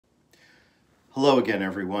Hello again,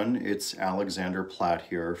 everyone. It's Alexander Platt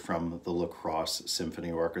here from the La Crosse Symphony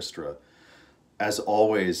Orchestra. As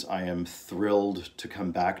always, I am thrilled to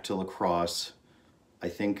come back to La Crosse, I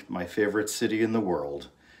think my favorite city in the world,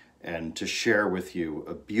 and to share with you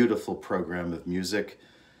a beautiful program of music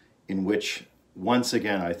in which, once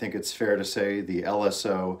again, I think it's fair to say the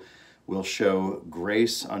LSO will show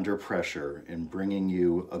grace under pressure in bringing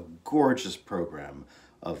you a gorgeous program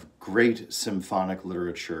of great symphonic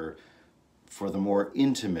literature for the more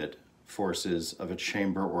intimate forces of a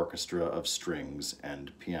chamber orchestra of strings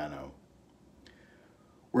and piano.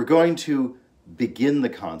 We're going to begin the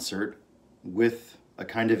concert with a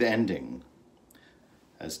kind of ending.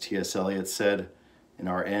 As T.S. Eliot said, "In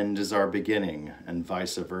our end is our beginning," and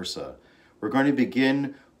vice versa. We're going to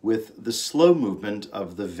begin with the slow movement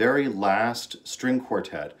of the very last string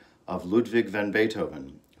quartet of Ludwig van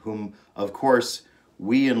Beethoven, whom, of course,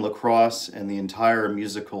 we in La Crosse and the entire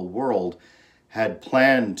musical world had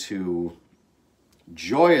planned to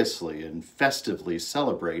joyously and festively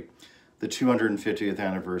celebrate the 250th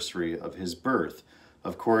anniversary of his birth.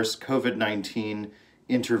 Of course, COVID-19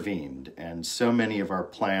 intervened, and so many of our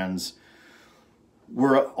plans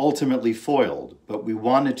were ultimately foiled, but we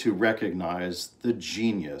wanted to recognize the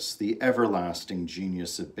genius, the everlasting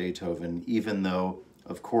genius of Beethoven, even though,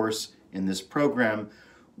 of course, in this program,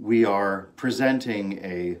 we are presenting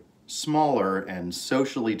a smaller and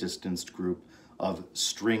socially distanced group of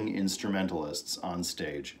string instrumentalists on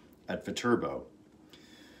stage at Viterbo.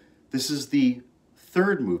 This is the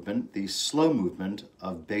third movement, the slow movement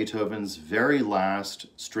of Beethoven's very last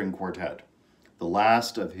string quartet, the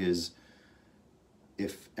last of his,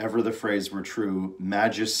 if ever the phrase were true,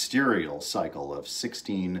 magisterial cycle of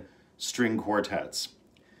 16 string quartets,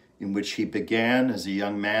 in which he began as a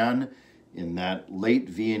young man in that late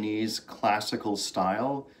Viennese classical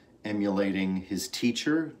style, emulating his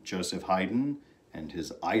teacher, Joseph Haydn, and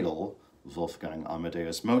his idol, Wolfgang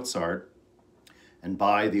Amadeus Mozart. And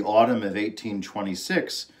by the autumn of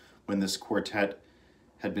 1826, when this quartet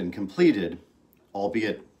had been completed,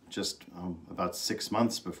 albeit just about 6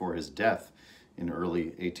 months before his death in early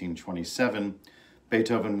 1827,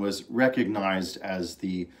 Beethoven was recognized as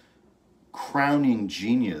the crowning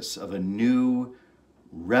genius of a new,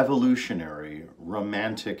 revolutionary,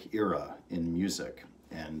 romantic era in music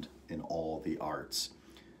and in all the arts.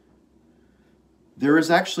 There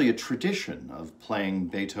is actually a tradition of playing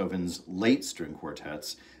Beethoven's late string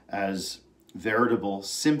quartets as veritable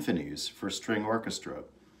symphonies for string orchestra.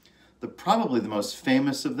 Probably the most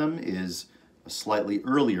famous of them is a slightly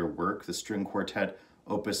earlier work, the string quartet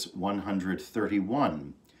Opus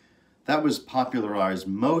 131. That was popularized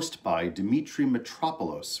most by Dimitri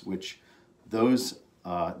Mitropoulos, which those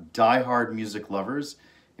die-hard music lovers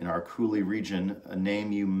in our Cooley region, a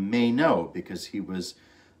name you may know because he was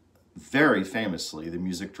very famously the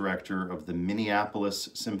music director of the Minneapolis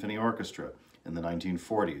Symphony Orchestra in the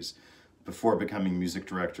 1940s, before becoming music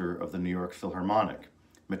director of the New York Philharmonic.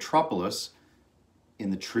 Mitropoulos, in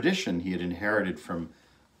the tradition he had inherited from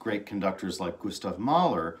great conductors like Gustav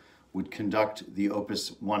Mahler, would conduct the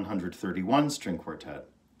Opus 131 string quartet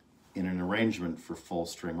in an arrangement for full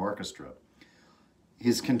string orchestra.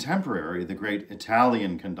 His contemporary, the great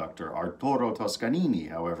Italian conductor Arturo Toscanini,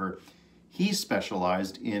 however, he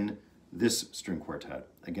specialized in this string quartet,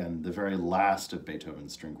 again, the very last of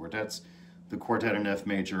Beethoven's string quartets, the Quartet in F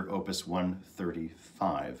major, Opus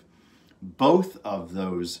 135. Both of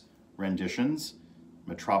those renditions,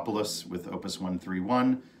 Mitropoulos with Opus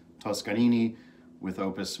 131, Toscanini with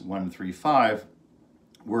Opus 135,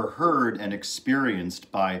 were heard and experienced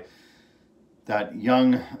by that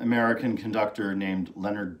young American conductor named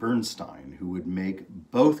Leonard Bernstein, who would make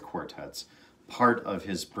both quartets part of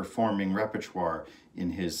his performing repertoire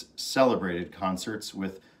in his celebrated concerts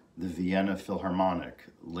with the Vienna Philharmonic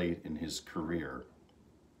late in his career.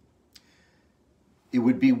 It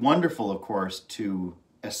would be wonderful, of course, to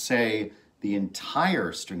essay the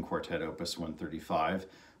entire string quartet Opus 135,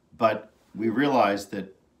 but we realized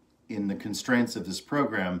that in the constraints of this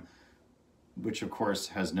program, which of course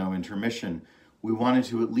has no intermission, we wanted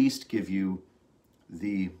to at least give you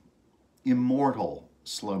the immortal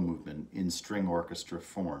slow movement in string orchestra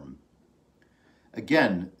form.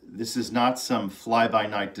 Again, this is not some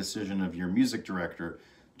fly-by-night decision of your music director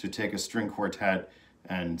to take a string quartet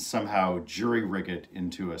and somehow jury-rig it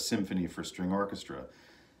into a symphony for string orchestra.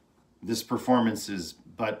 This performance is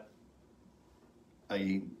but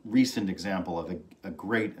a recent example of a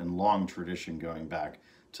great and long tradition going back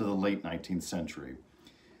to the late 19th century.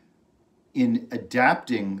 In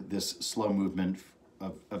adapting this slow movement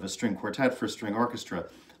of a string quartet for string orchestra,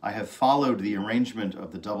 I have followed the arrangement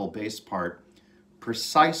of the double bass part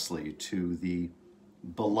precisely to the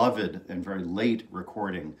beloved and very late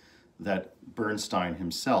recording that Bernstein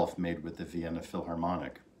himself made with the Vienna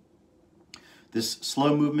Philharmonic. This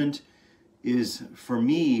slow movement is, for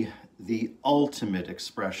me, the ultimate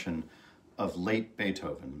expression of late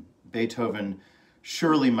Beethoven. Beethoven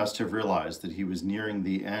surely must have realized that he was nearing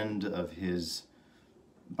the end of his,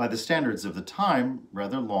 by the standards of the time,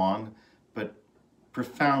 rather long, but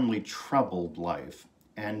profoundly troubled life.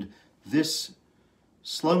 And this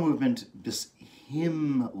slow movement, this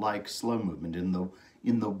hymn-like slow movement in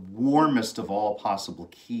the warmest of all possible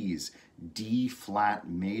keys, D flat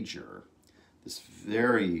major, this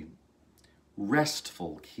very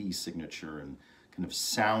restful key signature and kind of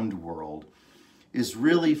sound world, is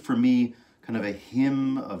really, for me, kind of a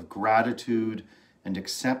hymn of gratitude and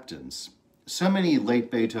acceptance. So many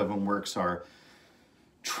late Beethoven works are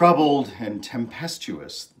troubled and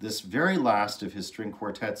tempestuous. This very last of his string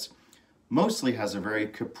quartets mostly has a very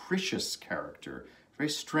capricious character, very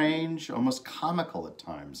strange, almost comical at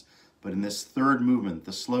times. But in this third movement,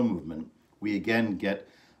 the slow movement, we again get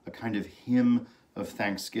a kind of hymn of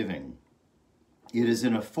thanksgiving. It is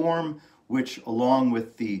in a form which, along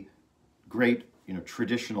with the great,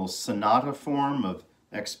 traditional sonata form of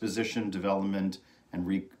exposition, development,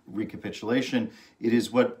 and recapitulation, it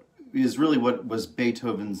is really what was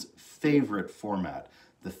Beethoven's favorite format,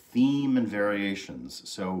 the theme and variations.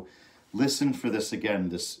 So listen for this again,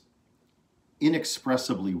 this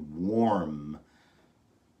inexpressibly warm,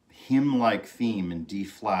 hymn-like theme in D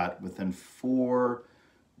flat with then 4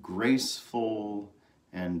 graceful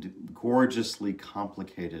and gorgeously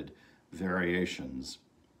complicated variations.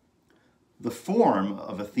 The form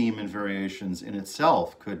of a theme and variations in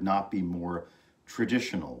itself could not be more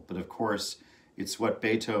traditional, but of course it's what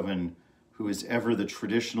Beethoven, who is ever the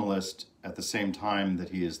traditionalist at the same time that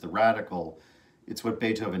he is the radical, it's what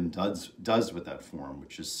Beethoven does with that form,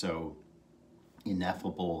 which is so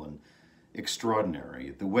ineffable and extraordinary.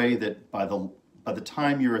 The way that by the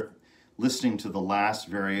time you're listening to the last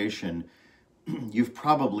variation, you've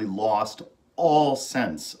probably lost all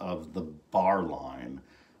sense of the bar line.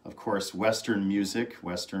 Of course, Western music,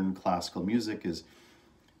 Western classical music, is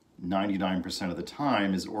 99% of the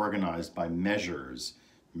time is organized by measures,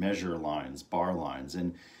 measure lines, bar lines.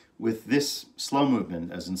 And with this slow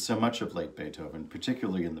movement, as in so much of late Beethoven,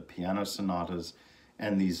 particularly in the piano sonatas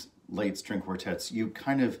and these late string quartets, you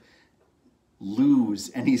kind of lose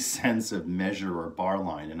any sense of measure or bar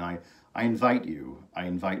line. And I invite you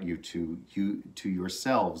to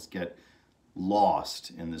yourselves get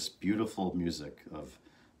lost in this beautiful music of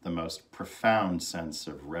the most profound sense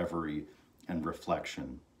of reverie and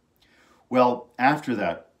reflection. Well, after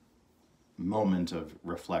that moment of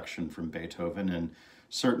reflection from Beethoven, and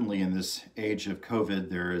certainly in this age of COVID,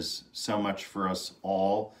 there is so much for us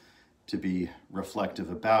all to be reflective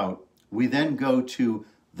about, we then go to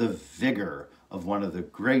the vigor of one of the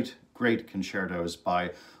great concertos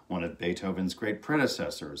by one of Beethoven's great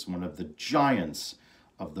predecessors, one of the giants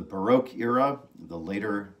of the Baroque era, the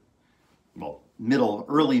later,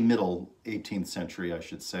 early middle 18th century, I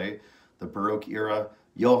should say, the Baroque era,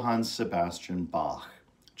 Johann Sebastian Bach.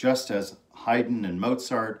 Just as Haydn and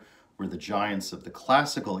Mozart were the giants of the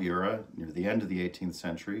classical era near the end of the 18th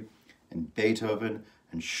century, and Beethoven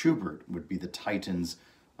and Schubert would be the titans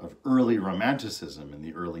of early Romanticism in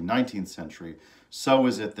the early 19th century, so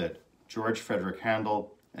is it that George Frederick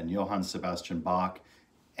Handel and Johann Sebastian Bach,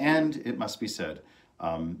 and it must be said,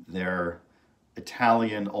 their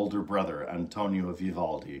Italian older brother, Antonio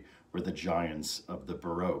Vivaldi, were the giants of the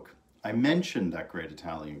Baroque. I mentioned that great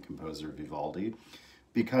Italian composer Vivaldi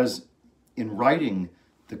because in writing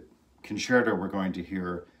the concerto we're going to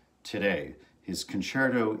hear today, his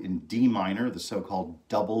concerto in D minor, the so-called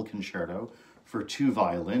double concerto for 2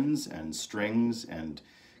 violins and strings and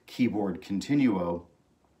keyboard continuo,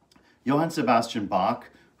 Johann Sebastian Bach,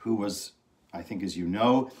 who was, I think as you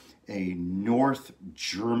know, a North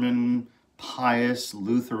German pious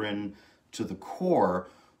Lutheran to the core,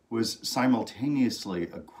 was simultaneously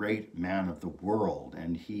a great man of the world,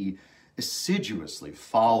 and he assiduously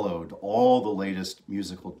followed all the latest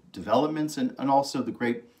musical developments and also the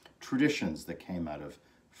great traditions that came out of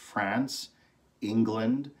France,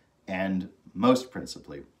 England, and most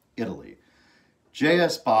principally, Italy.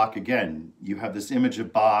 J.S. Bach, again, you have this image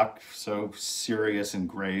of Bach, so serious and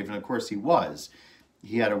grave, and of course he was.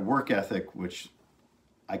 He had a work ethic which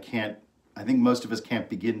I think most of us can't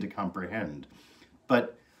begin to comprehend.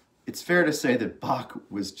 But it's fair to say that Bach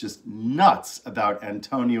was just nuts about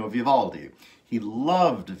Antonio Vivaldi. He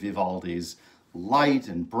loved Vivaldi's light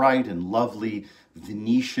and bright and lovely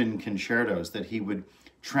Venetian concertos that he would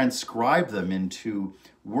transcribe them into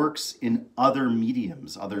works in other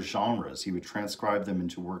mediums, other genres. He would transcribe them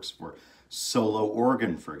into works for solo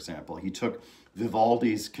organ, for example. He took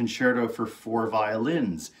Vivaldi's Concerto for 4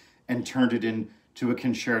 violins and turned it into a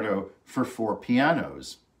concerto for 4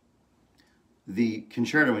 pianos. The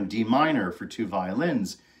concerto in D minor for 2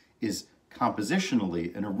 violins is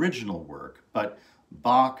compositionally an original work, but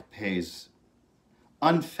Bach pays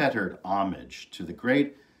unfettered homage to the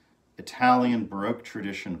great Italian Baroque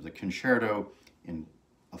tradition of the concerto in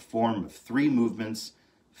a form of 3 movements: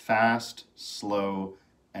 fast, slow,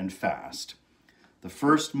 and fast. The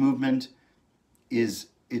first movement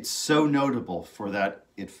it's so notable for that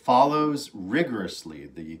it follows rigorously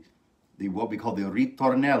the what we call the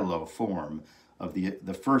ritornello form of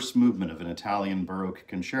the first movement of an Italian Baroque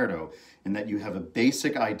concerto, in that you have a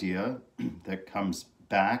basic idea that comes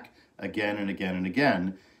back again and again and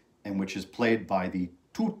again, and which is played by the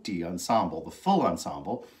tutti ensemble, the full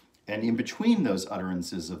ensemble. And in between those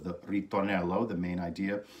utterances of the ritornello, the main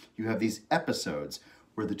idea, you have these episodes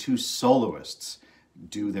where the 2 soloists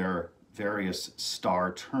do their various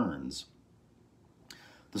star turns.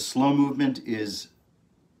 The slow movement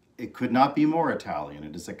it could not be more Italian.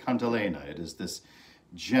 It is a cantilena. It is this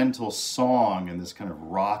gentle song and this kind of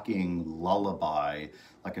rocking lullaby,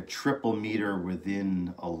 like a triple meter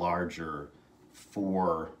within a larger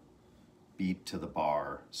 4 beat to the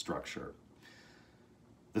bar structure.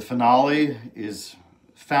 The finale is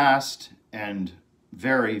fast and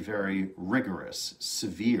very, very rigorous,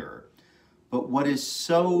 severe. But what is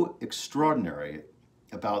so extraordinary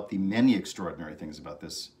about the many extraordinary things about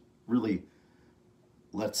this really,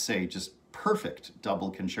 let's say, just perfect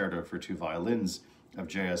double concerto for 2 violins of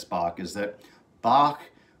J.S. Bach is that Bach,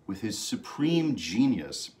 with his supreme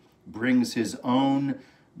genius, brings his own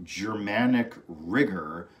Germanic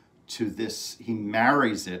rigor to this. He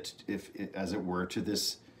marries it, as it were, to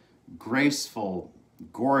this graceful,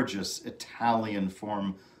 gorgeous Italian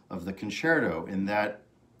form of the concerto, in that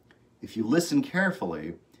if you listen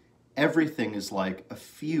carefully, everything is like a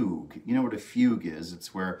fugue. You know what a fugue is?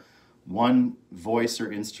 It's where one voice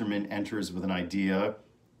or instrument enters with an idea,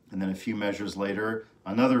 and then a few measures later,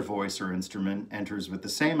 another voice or instrument enters with the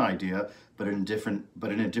same idea, but in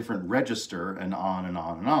a different register, and on and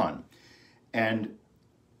on and on. And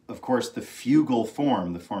of course, the fugal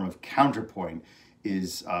form, the form of counterpoint,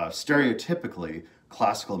 is stereotypically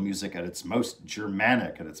classical music at its most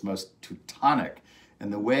Germanic, at its most Teutonic.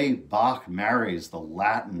 And the way Bach marries the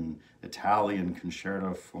Latin, Italian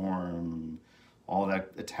concerto form, all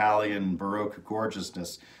that Italian Baroque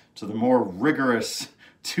gorgeousness, to the more rigorous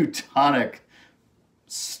Teutonic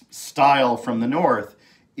style from the north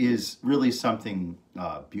is really something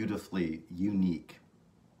beautifully unique.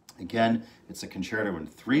 Again, it's a concerto in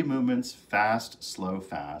 3 movements: fast, slow,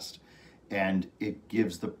 fast, and it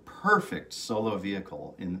gives the perfect solo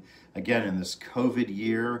vehicle in this COVID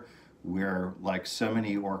year, where, like so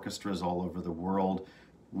many orchestras all over the world,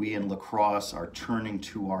 we in La Crosse are turning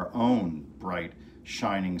to our own bright,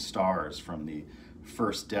 shining stars from the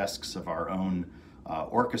first desks of our own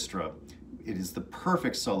orchestra. It is the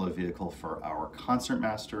perfect solo vehicle for our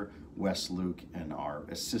concertmaster, Wes Luke, and our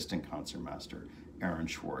assistant concertmaster, Aaron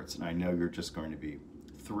Schwartz. And I know you're just going to be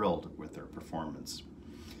thrilled with their performance.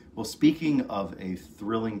 Well, speaking of a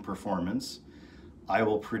thrilling performance, I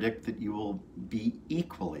will predict that you will be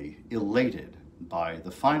equally elated by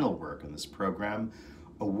the final work in this program,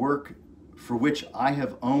 a work for which I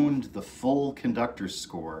have owned the full conductor's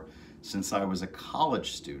score since I was a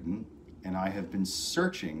college student, and I have been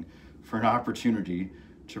searching for an opportunity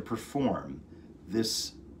to perform.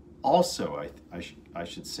 This also, I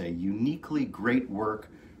should say, uniquely great work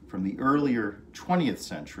from the earlier 20th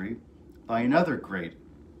century by another great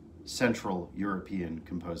Central European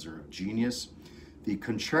composer of genius, the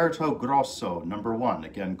Concerto Grosso No. 1.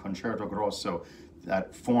 Again, Concerto Grosso,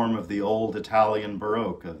 that form of the old Italian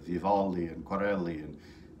Baroque of Vivaldi and Corelli, and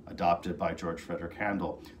adopted by George Frederick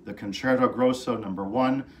Handel. The Concerto Grosso No.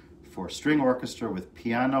 1 for string orchestra with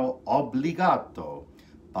piano obbligato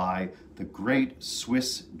by the great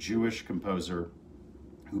Swiss Jewish composer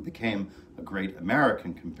who became a great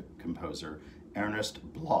American composer, Ernest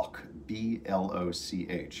Bloch,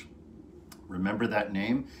 B-L-O-C-H. Remember that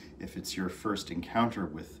name if it's your first encounter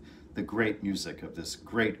with the great music of this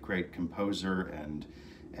great, great composer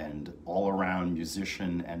and all-around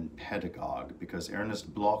musician and pedagogue, because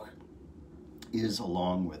Ernest Bloch is,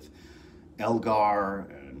 along with Elgar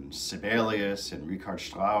and Sibelius and Richard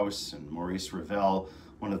Strauss and Maurice Ravel,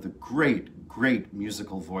 one of the great, great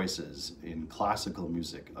musical voices in classical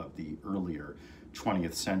music of the earlier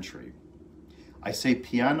 20th century. I say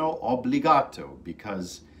piano obbligato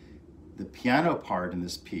because the piano part in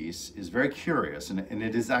this piece is very curious, and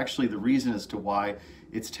it is actually the reason as to why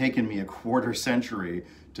it's taken me a quarter century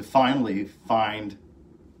to finally find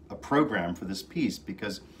a program for this piece,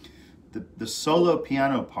 because the solo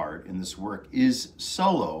piano part in this work is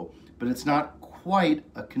solo, but it's not quite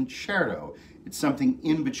a concerto. It's something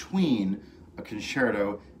in between a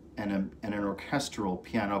concerto and an orchestral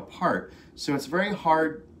piano part. So it's very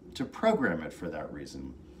hard to program it for that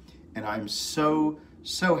reason. And I'm so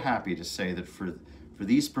happy to say that for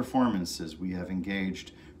these performances, we have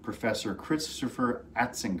engaged Professor Christopher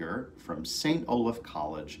Atzinger from St. Olaf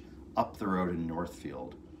College up the road in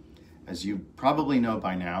Northfield. As you probably know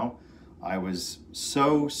by now, I was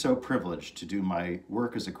so privileged to do my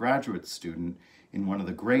work as a graduate student in one of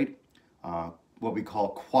the great, what we call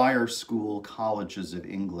choir school colleges of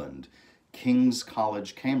England, King's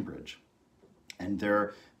College, Cambridge. And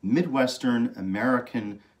their Midwestern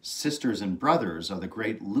American sisters and brothers are the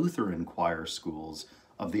great Lutheran choir schools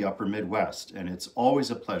of the upper Midwest. And it's always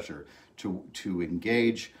a pleasure to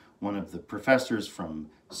engage one of the professors from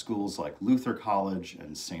schools like Luther College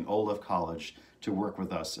and St. Olaf College to work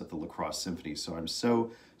with us at the La Crosse Symphony. So I'm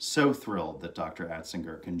so thrilled that Dr.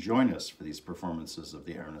 Atzinger can join us for these performances of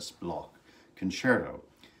the Ernest Bloch Concerto.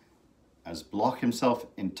 As Bloch himself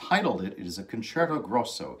entitled it, it is a concerto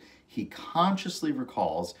grosso. He consciously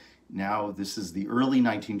recalls, now this is the early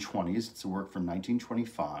 1920s, it's a work from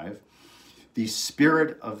 1925, the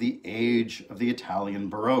spirit of the age of the Italian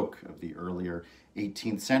Baroque of the earlier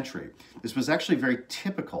 18th century. This was actually very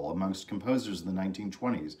typical amongst composers in the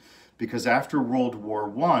 1920s, because after World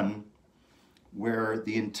War I, where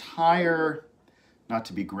the entire, not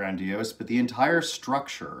to be grandiose, but the entire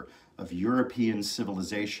structure of European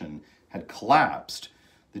civilization had collapsed,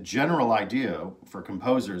 the general idea for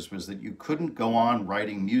composers was that you couldn't go on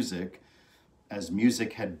writing music as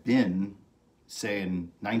music had been, say,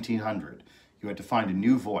 in 1900. You had to find a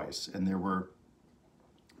new voice, and there were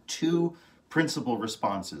two principal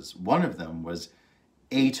responses. One of them was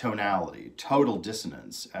atonality, total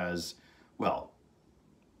dissonance, as well,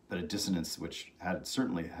 but a dissonance which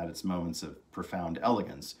certainly had its moments of profound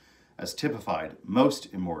elegance, as typified most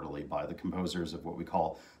immortally by the composers of what we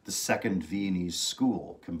call the Second Viennese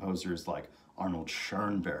School, composers like Arnold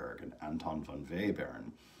Schoenberg and Anton von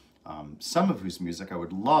Webern, some of whose music I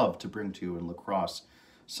would love to bring to you in La Crosse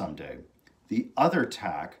someday. The other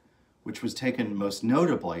tack, which was taken most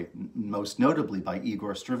notably by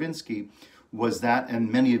Igor Stravinsky, was that,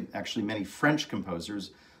 and many French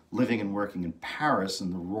composers living and working in Paris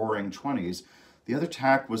in the roaring 20s, the other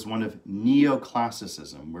tack was one of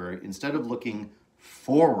neoclassicism, where instead of looking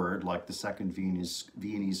forward like the Second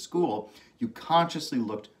Viennese School, you consciously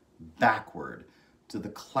looked backward to the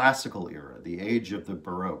classical era, the age of the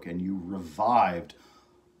Baroque, and you revived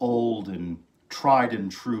old and tried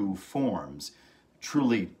and true forms,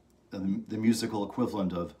 truly the musical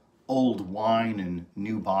equivalent of old wine in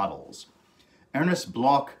new bottles. Ernest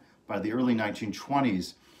Bloch, by the early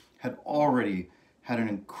 1920s, had already had an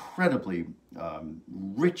incredibly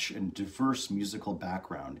rich and diverse musical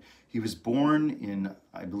background. He was born in,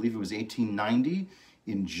 I believe it was 1890,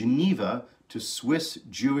 in Geneva to Swiss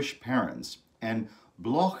Jewish parents. And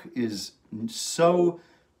Bloch is so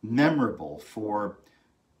memorable for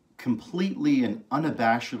completely and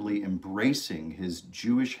unabashedly embracing his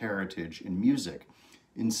Jewish heritage in music.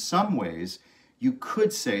 In some ways, you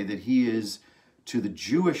could say that he is, to the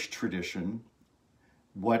Jewish tradition,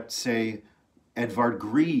 what, say, Edvard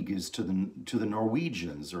Grieg is to the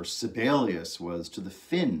Norwegians, or Sibelius was to the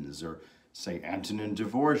Finns, or, say, Antonin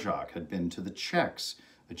Dvorak had been to the Czechs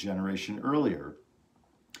a generation earlier.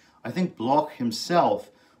 I think Bloch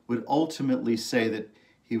himself would ultimately say that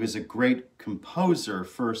he was a great composer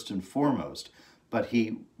first and foremost, but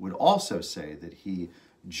he would also say that he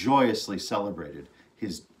joyously celebrated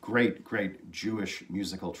his great Jewish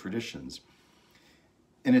musical traditions.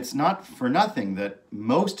 And it's not for nothing that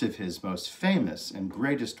most of his most famous and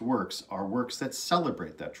greatest works are works that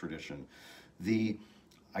celebrate that tradition.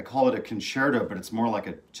 I call it a concerto, but it's more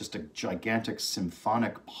like just a gigantic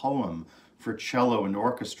symphonic poem for cello and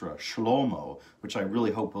orchestra, Shlomo, which I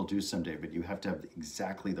really hope we'll do someday, but you have to have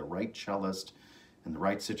exactly the right cellist and the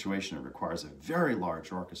right situation. It requires a very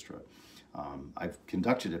large orchestra. I've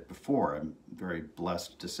conducted it before, I'm very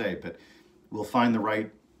blessed to say, but we'll find the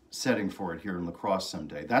right setting for it here in La Crosse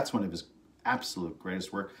someday. That's one of his absolute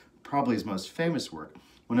greatest work, probably his most famous work.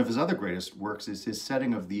 One of his other greatest works is his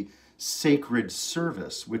setting of the sacred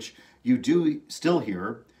service, which you do still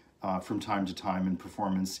hear from time to time in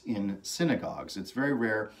performance in synagogues. It's very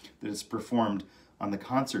rare that it's performed on the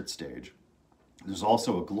concert stage. There's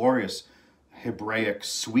also a glorious Hebraic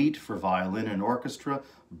suite for violin and orchestra,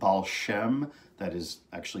 Baal Shem, that is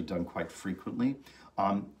actually done quite frequently.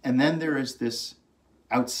 And then there is this,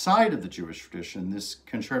 outside of the Jewish tradition, this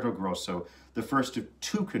concerto grosso, the first of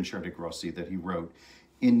two concerti grossi that he wrote,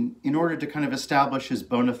 in order to kind of establish his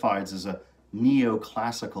bona fides as a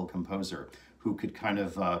neoclassical composer who could kind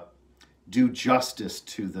of do justice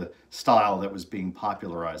to the style that was being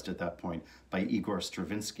popularized at that point by Igor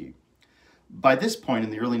Stravinsky. By this point,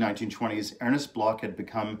 in the early 1920s, Ernest Bloch had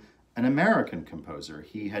become an American composer.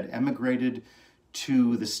 He had emigrated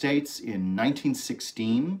to the States in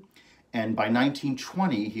 1916, and by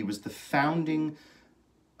 1920, he was the founding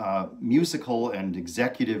musical and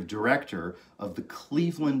executive director of the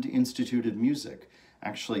Cleveland Institute of Music.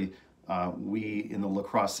 Actually, we in the La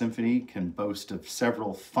Crosse Symphony can boast of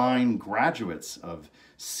several fine graduates of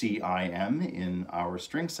CIM in our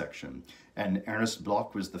string section, and Ernest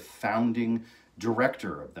Bloch was the founding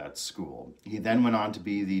director of that school. He then went on to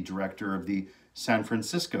be the director of the San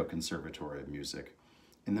Francisco Conservatory of Music.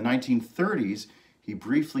 In the 1930s, he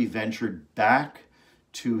briefly ventured back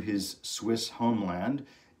to his Swiss homeland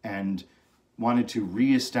and wanted to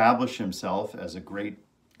reestablish himself as a great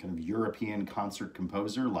kind of European concert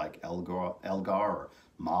composer like Elgar or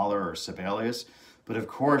Mahler or Sibelius. But of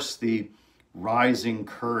course, the rising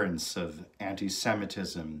currents of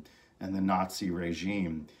anti-Semitism and the Nazi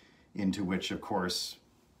regime, into which, of course,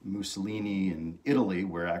 Mussolini in Italy,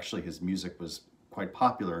 where actually his music was quite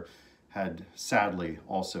popular, had sadly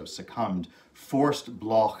also succumbed, forced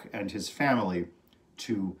Bloch and his family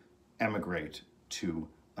to emigrate to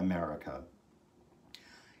America.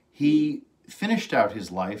 He finished out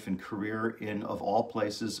his life and career in, of all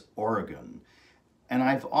places, Oregon. And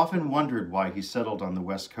I've often wondered why he settled on the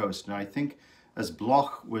West Coast. And I think as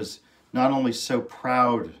Bloch was not only so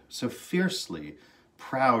proud, so fiercely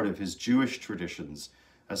proud of his Jewish traditions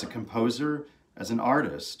as a composer, as an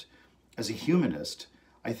artist, as a humanist,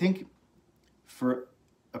 I think for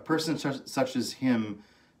a person such as him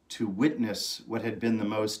to witness what had been the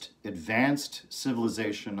most advanced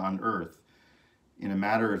civilization on earth in a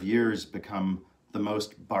matter of years become the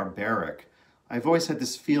most barbaric, I've always had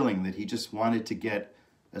this feeling that he just wanted to get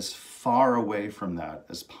as far away from that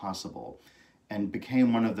as possible and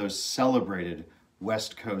became one of those celebrated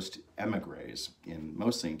West Coast emigres,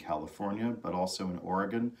 mostly in California, but also in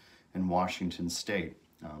Oregon and Washington State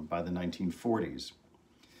by the 1940s.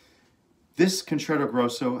 This concerto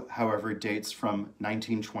grosso, however, dates from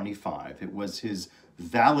 1925. It was his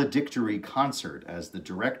valedictory concert as the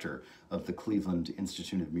director of the Cleveland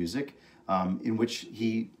Institute of Music, in which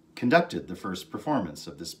he conducted the first performance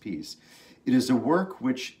of this piece. It is a work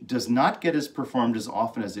which does not get as performed as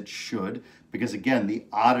often as it should, because again, the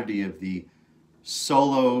oddity of the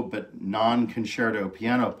solo but non-concerto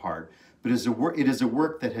piano part, but it is a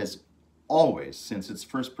work that has always, since its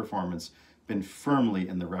first performance, been firmly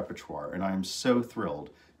in the repertoire, and I am so thrilled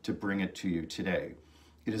to bring it to you today.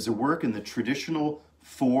 It is a work in the traditional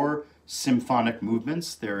 4 symphonic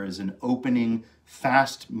movements. There is an opening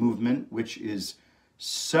fast movement, which is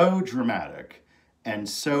so dramatic and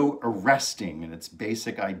so arresting in its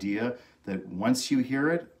basic idea that once you hear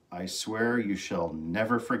it, I swear you shall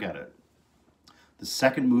never forget it. The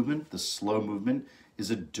second movement, the slow movement,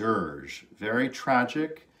 is a dirge, very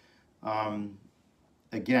tragic.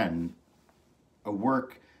 Again, a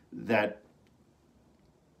work that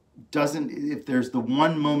doesn't, if there's the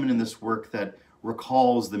one moment in this work that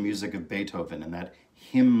recalls the music of Beethoven and that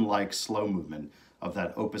hymn-like slow movement of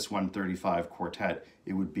that Opus 135 quartet,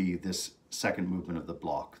 it would be this second movement of the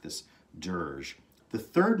block, this dirge. The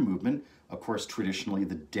third movement, of course, traditionally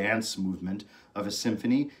the dance movement of a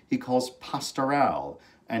symphony, he calls pastoral.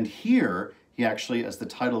 And here, he actually, as the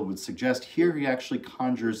title would suggest, here he actually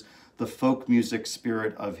conjures the folk music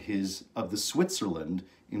spirit of the Switzerland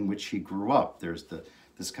in which he grew up. There's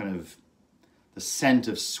this kind of, the scent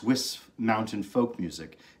of Swiss mountain folk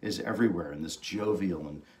music is everywhere in this jovial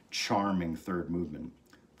and charming third movement.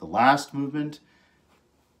 The last movement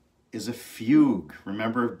is a fugue.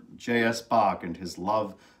 Remember J.S. Bach and his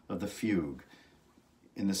love of the fugue.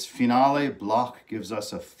 In this finale, Bloch gives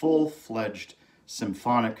us a full-fledged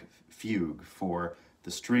symphonic fugue for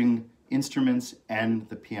the string instruments and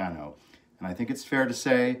the piano. And I think it's fair to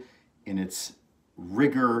say, in its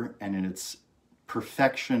rigor and in its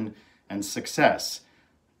perfection and success,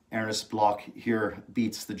 Ernest Bloch here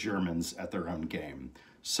beats the Germans at their own game.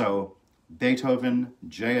 So Beethoven,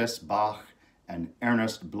 J.S. Bach, and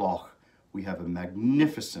Ernest Bloch, we have a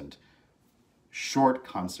magnificent short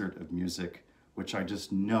concert of music, which I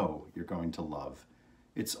just know you're going to love.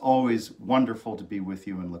 It's always wonderful to be with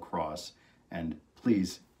you in La Crosse, and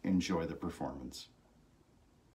please enjoy the performance.